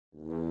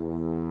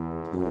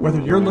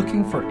Whether you're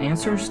looking for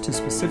answers to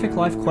specific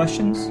life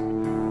questions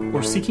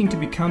or seeking to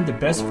become the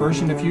best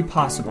version of you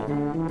possible,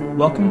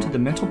 welcome to the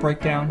Mental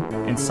Breakdown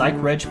and Psych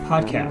Reg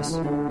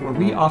podcast, where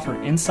we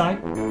offer insight,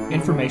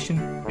 information,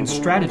 and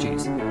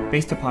strategies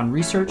based upon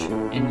research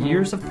and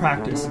years of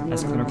practice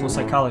as clinical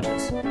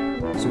psychologists.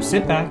 So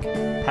sit back,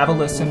 have a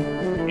listen,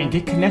 and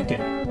get connected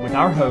with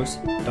our hosts,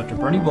 Dr.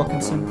 Berney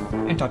Wilkinson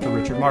and Dr.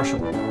 Richard Marshall.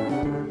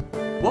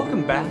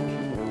 Welcome back.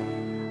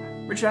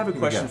 Richard, I have a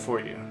question for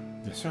you.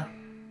 Yes, sir.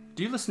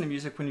 Do you listen to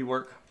music when you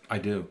work? I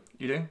do.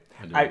 You do?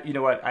 I do. You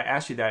know what? I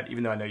asked you that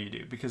even though I know you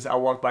do, because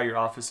I'll walk by your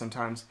office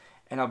sometimes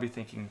and I'll be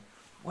thinking,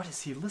 what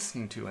is he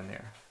listening to in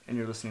there? And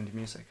you're listening to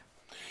music.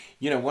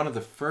 You know, one of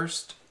the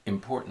first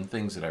important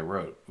things that I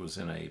wrote was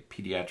in a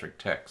pediatric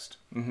text.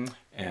 Mm-hmm.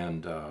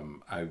 And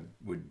I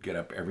would get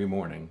up every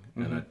morning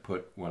and I'd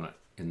put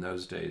in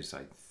those days,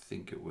 I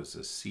think it was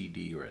a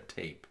CD or a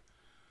tape.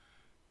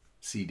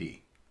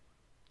 CD.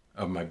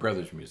 Of my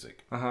brother's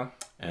music. Uh-huh.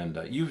 And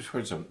you've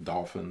heard some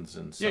Dolphins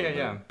and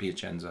some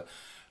Piacenza.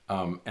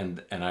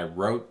 And I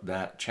wrote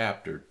that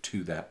chapter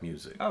to that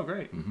music. Oh,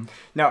 great. Mm-hmm.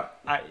 Now,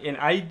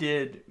 I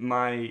did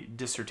my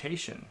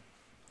dissertation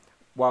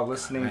while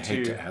listening I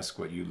hate to ask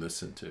what you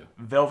listened to.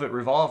 Velvet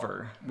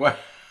Revolver. What?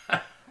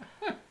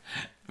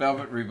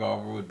 Velvet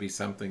Revolver would be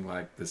something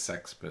like the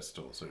Sex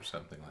Pistols or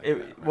something like that.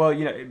 Right? Well,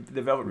 you know,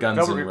 the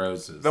Guns N'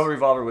 Roses. Velvet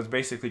Revolver was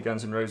basically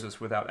Guns N'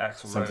 Roses without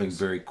Axl Rose. Something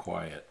very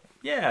quiet.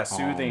 Yeah,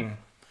 soothing.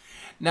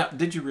 Now,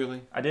 did you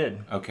really? I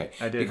did. Okay.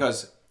 I did.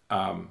 Because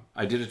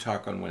I did a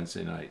talk on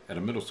Wednesday night at a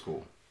middle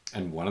school,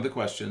 and one of the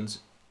questions...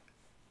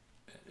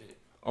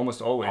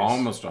 Almost always.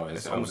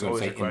 I was going to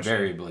say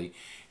invariably,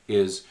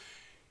 is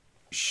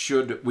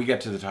should... We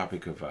get to the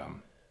topic of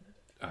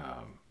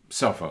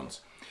cell phones,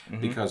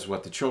 because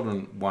what the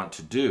children want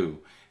to do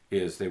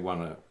is they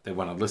want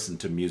to listen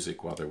to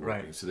music while they're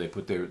working. Right. So they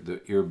put the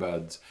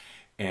earbuds,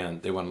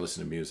 and they want to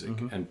listen to music.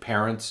 And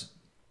parents...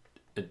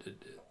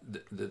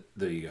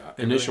 The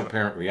initial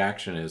parent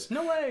reaction is,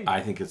 no way.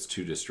 I think it's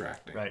too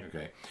distracting. Right.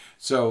 Okay.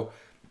 So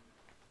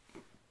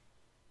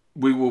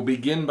we will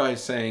begin by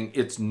saying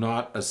it's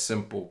not a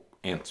simple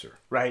answer.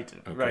 Right.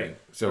 Okay. Right.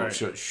 So right.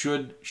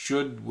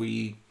 should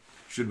we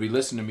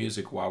listen to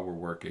music while we're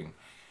working?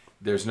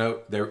 There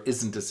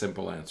isn't a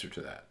simple answer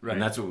to that. Right.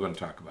 And that's what we're going to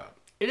talk about.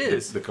 It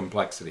is the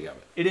complexity of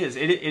it. It is.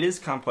 It is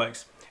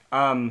complex.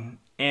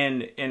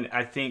 And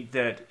I think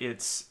that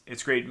it's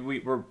great.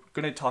 We're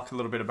going to talk a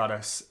little bit about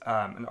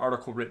an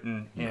article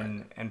written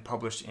and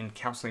published in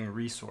Counseling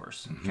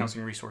Resource,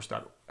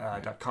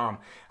 counselingresource.com,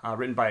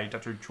 written by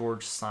Dr.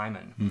 George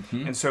Simon.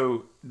 And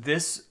so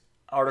this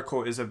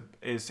article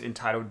is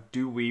entitled,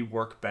 "Do We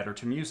Work Better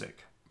to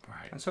Music?"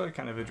 Right. And so it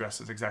kind of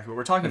addresses exactly what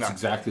we're talking about.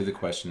 That's exactly the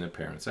question that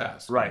parents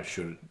ask. Right.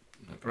 Should it?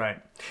 Okay.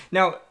 Right.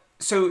 Now,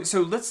 so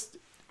let's...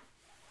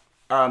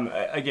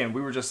 again, we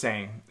were just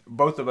saying,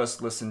 both of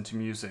us listen to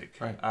music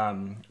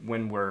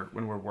when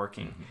we're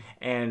working,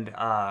 and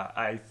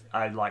I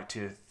like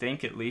to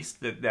think at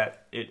least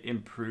that it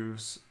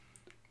improves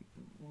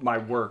my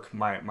work,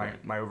 my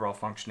overall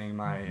functioning,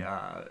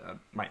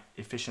 my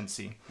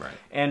efficiency. Right.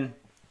 And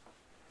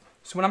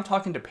so when I'm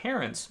talking to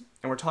parents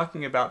and we're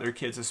talking about their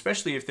kids,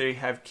 especially if they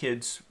have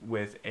kids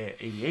with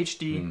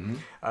ADHD,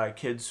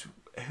 kids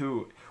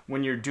who,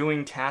 when you're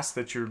doing tasks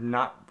that you're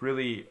not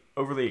really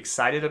overly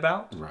excited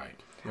about,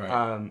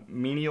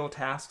 menial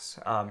tasks,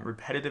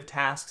 repetitive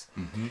tasks,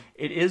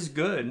 it is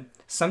good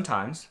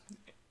sometimes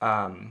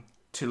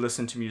to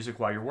listen to music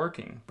while you're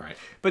working. Right.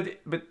 But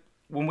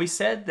when we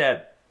said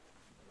that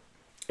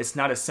it's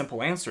not a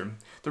simple answer,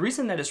 the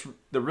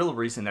real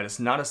reason that it's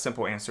not a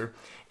simple answer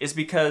is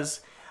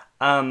because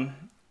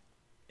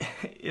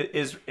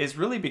is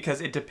really because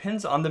it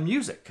depends on the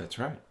music. That's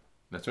right.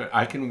 That's right.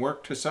 I can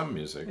work to some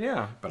music,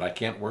 yeah, but I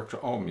can't work to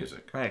all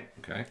music. Right.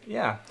 Okay.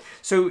 Yeah.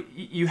 So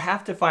you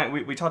have to find.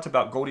 We talked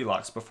about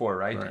Goldilocks before,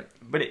 right? Right.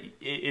 But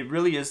it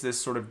really is this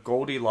sort of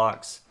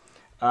Goldilocks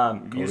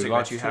music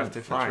that you have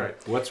to find.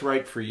 That's right. What's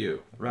right for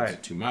you? Right. Is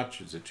it too much?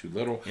 Is it too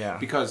little? Yeah.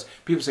 Because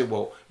people say,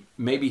 well,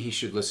 maybe he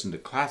should listen to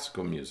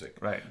classical music.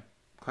 Right.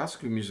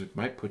 Classical music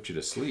might put you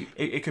to sleep.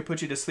 It could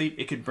put you to sleep.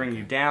 It could bring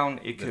you down.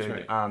 It That's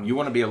could. Right. You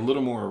want to be a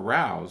little more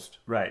aroused.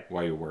 Right.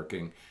 While you're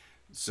working.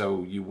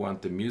 So you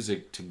want the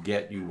music to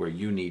get you where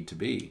you need to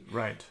be.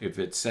 Right. If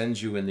it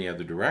sends you in the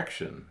other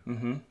direction,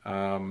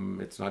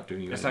 it's not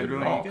doing you any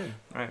good at all. Good.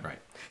 Right. Right.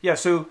 Yeah.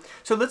 So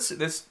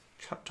let's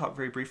talk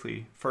very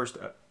briefly first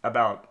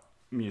about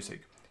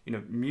music. You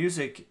know,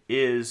 music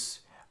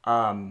is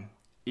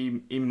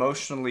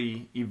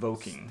emotionally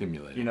evoking.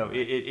 Stimulating. You know,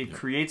 it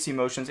creates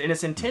emotions, and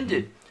it's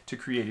intended to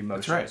create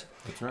emotions.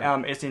 That's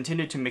right. It's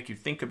intended to make you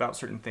think about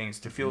certain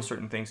things, to feel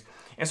certain things,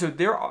 and so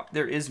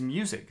there is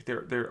music.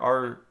 There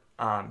are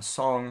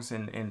songs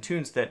and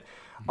tunes that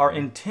are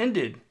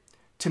intended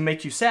to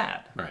make you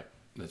sad. Right.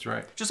 That's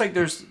right. Just like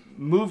there's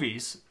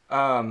movies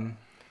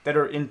that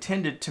are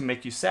intended to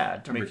make you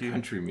sad. To make you...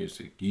 Country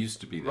music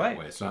used to be that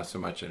way. It's not so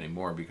much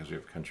anymore because we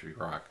have country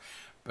rock.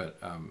 But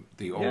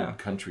the old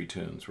country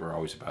tunes were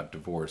always about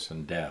divorce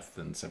and death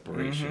and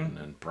separation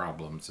and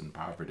problems and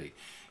poverty.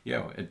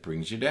 it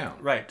brings you down.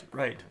 Right.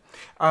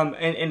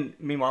 And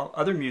meanwhile,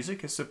 other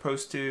music is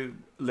supposed to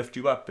lift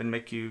you up and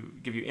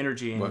give you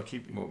energy and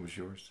keep. What was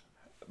yours?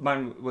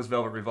 Mine was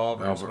Velvet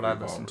Revolver. That's what I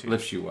listened to.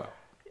 Lifts you up.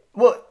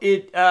 Well,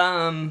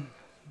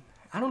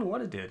 I don't know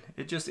what it did.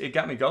 It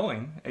got me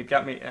going.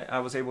 I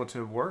was able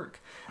to work.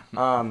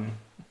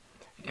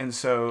 And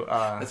so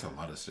that's a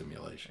lot of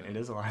stimulation. It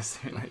is a lot of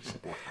stimulation.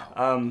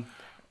 Wow.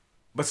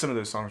 But some of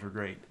those songs were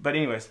great. But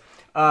anyways,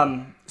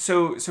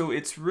 so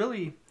it's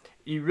really,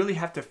 you really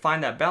have to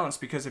find that balance,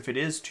 because if it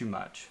is too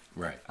much,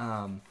 right,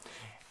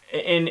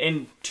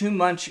 and too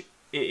much,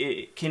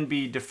 it can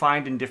be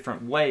defined in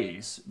different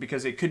ways,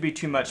 because it could be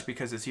too much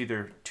because it's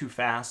either too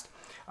fast,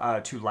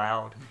 too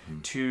loud,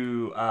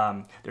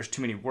 there's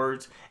too many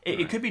words.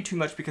 It could be too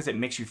much because it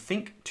makes you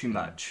think too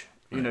much.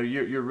 You know,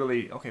 you're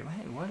really, okay, well,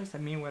 hey, what does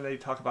that mean when they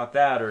talk about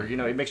that? Or,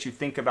 it makes you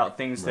think about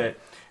things that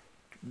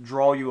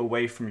draw you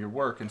away from your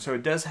work. And so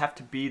it does have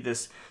to be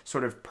this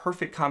sort of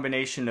perfect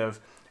combination of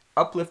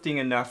uplifting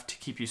enough to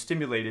keep you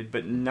stimulated,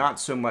 but not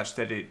so much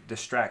that it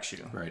distracts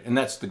you. Right, and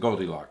that's the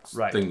Goldilocks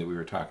thing that we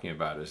were talking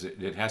about, is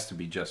it has to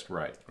be just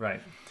right. Right.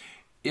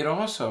 It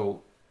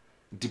also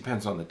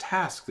depends on the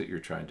task that you're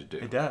trying to do.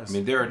 It does. I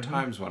mean, there are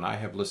times when I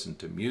have listened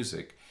to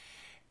music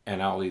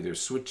and I'll either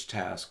switch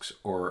tasks,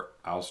 or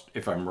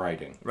if I'm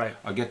writing,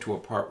 I'll get to a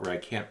part where I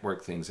can't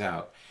work things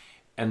out,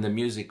 and the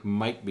music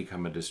might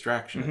become a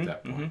distraction at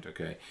that point,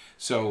 okay?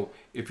 So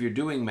if you're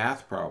doing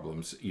math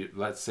problems,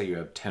 let's say you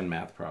have 10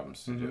 math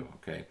problems to do,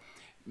 okay?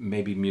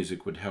 Maybe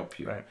music would help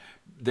you. Right.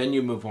 Then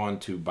you move on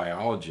to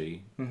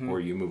biology, or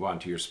you move on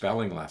to your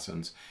spelling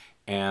lessons,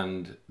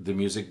 and the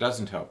music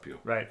doesn't help you.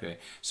 Right. Okay.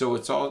 So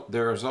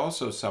there is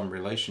also some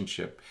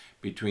relationship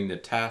between the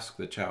task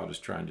the child is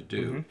trying to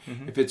do.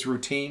 If it's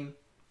routine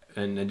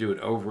and they do it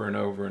over and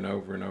over and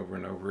over and over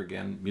and over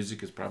again,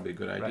 music is probably a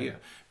good idea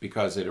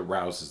because it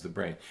arouses the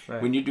brain.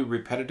 Right. When you do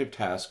repetitive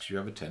tasks, you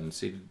have a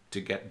tendency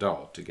to get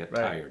dull, to get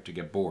tired, to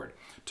get bored,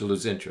 to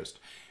lose interest.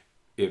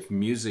 If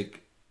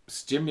music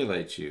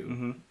stimulates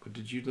you, what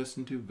did you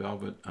listen to?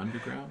 Velvet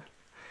Underground?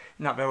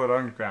 Not Velvet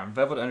Underground.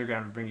 Velvet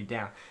Underground would bring you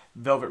down.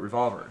 Velvet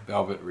Revolver.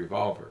 Velvet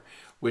Revolver,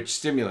 which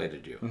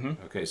stimulated you.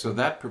 Okay, so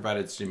that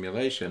provided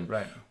stimulation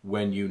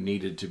when you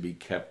needed to be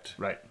kept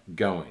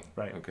going.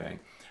 Right. Okay,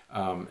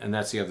 and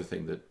that's the other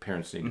thing that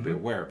parents need to be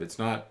aware of. It's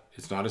not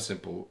a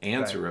simple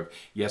answer of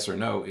yes or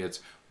no.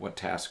 It's what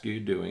task are you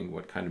doing?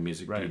 What kind of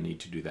music do you need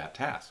to do that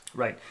task?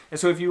 Right. And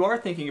so if you are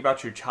thinking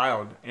about your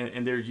child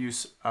and their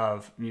use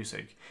of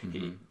music,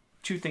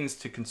 two things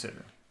to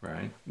consider.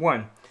 Right.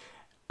 One,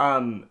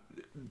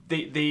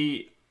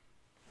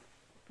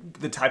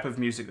 the type of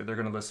music that they're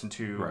going to listen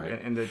to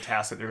and the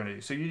task that they're going to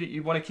do. So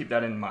you want to keep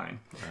that in mind.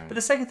 Right. But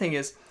the second thing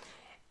is,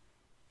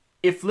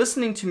 if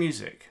listening to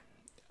music,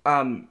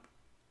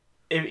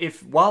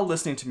 if while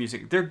listening to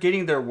music, they're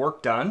getting their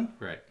work done,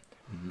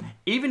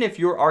 even if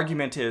your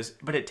argument is,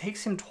 but it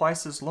takes him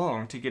twice as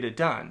long to get it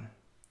done,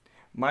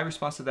 my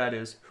response to that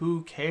is,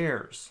 who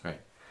cares?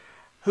 Right.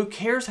 Who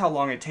cares how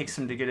long it takes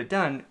him to get it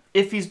done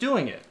if he's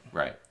doing it?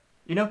 Right.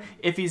 You know,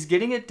 if he's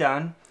getting it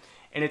done,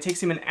 and it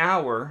takes him an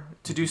hour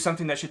to do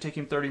something that should take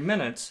him 30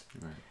 minutes,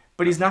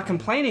 but he's not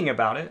complaining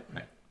about it.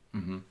 Right.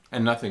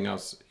 And nothing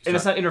else.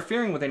 It's not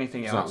interfering with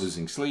anything else. He's not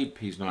losing sleep.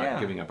 He's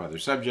not giving up other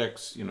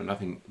subjects. You know,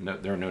 nothing.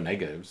 There are no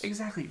negatives.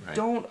 Exactly. Right.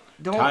 Don't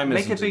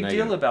make a big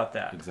deal about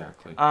that.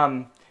 Exactly.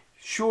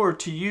 Sure,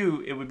 to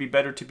you, it would be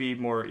better to be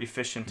more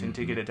efficient and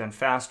to get it done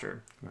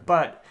faster. Right.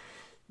 But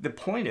the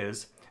point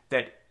is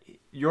that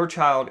your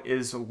child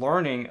is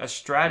learning a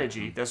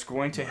strategy that's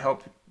going to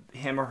help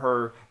him or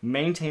her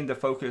maintain the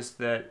focus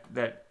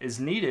that is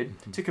needed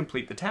to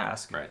complete the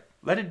task. Right.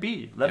 Let it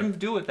be. Let them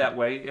do it that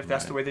way if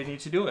that's the way they need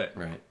to do it.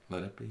 Right.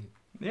 Let it be.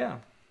 Yeah.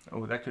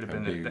 Oh, that could have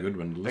been a good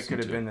one to listen to.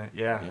 That could have been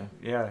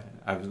yeah.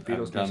 I've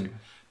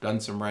done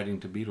some writing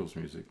to Beatles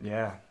music.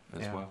 Yeah.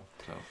 As well.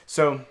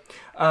 So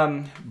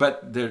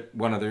but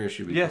one other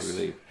issue before we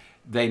leave.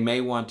 They may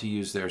want to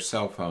use their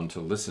cell phone to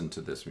listen to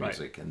this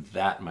music, and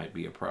that might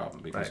be a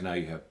problem because now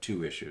you have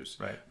two issues.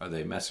 Right. Are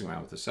they messing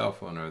around with the cell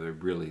phone, or are they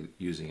really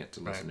using it to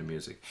listen to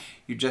music?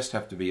 You just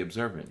have to be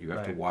observant. You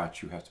have to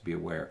watch. You have to be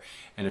aware.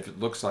 And if it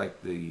looks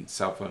like the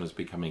cell phone is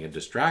becoming a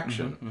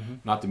distraction,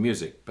 not the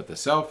music, but the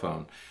cell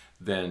phone,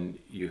 then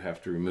you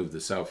have to remove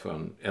the cell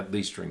phone, at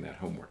least during that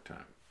homework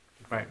time.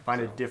 Right.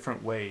 Find a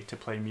different way to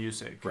play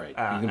music. Right.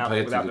 You can play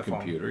it through the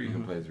computer. You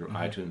can play it through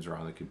iTunes or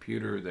on the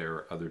computer. There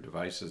are other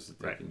devices that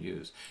they can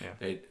use. Yeah.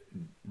 They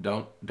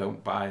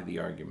don't buy the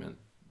argument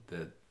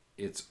that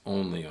it's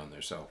only on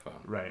their cell phone.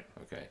 Right.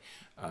 Okay.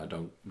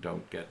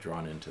 Don't get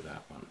drawn into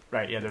that one.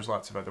 Right. Yeah. There's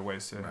lots of other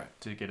ways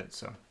to get it.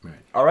 So. Right.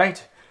 All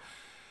right.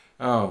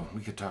 Oh, we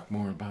could talk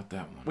more about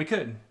that one. We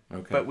could.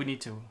 Okay. But we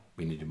need to.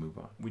 We need to move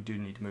on. We do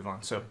need to move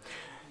on. So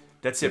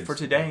that's it for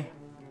today.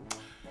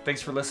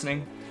 Thanks for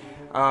listening.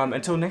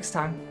 Until next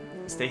time,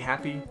 stay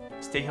happy,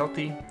 stay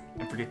healthy,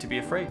 and forget to be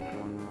afraid.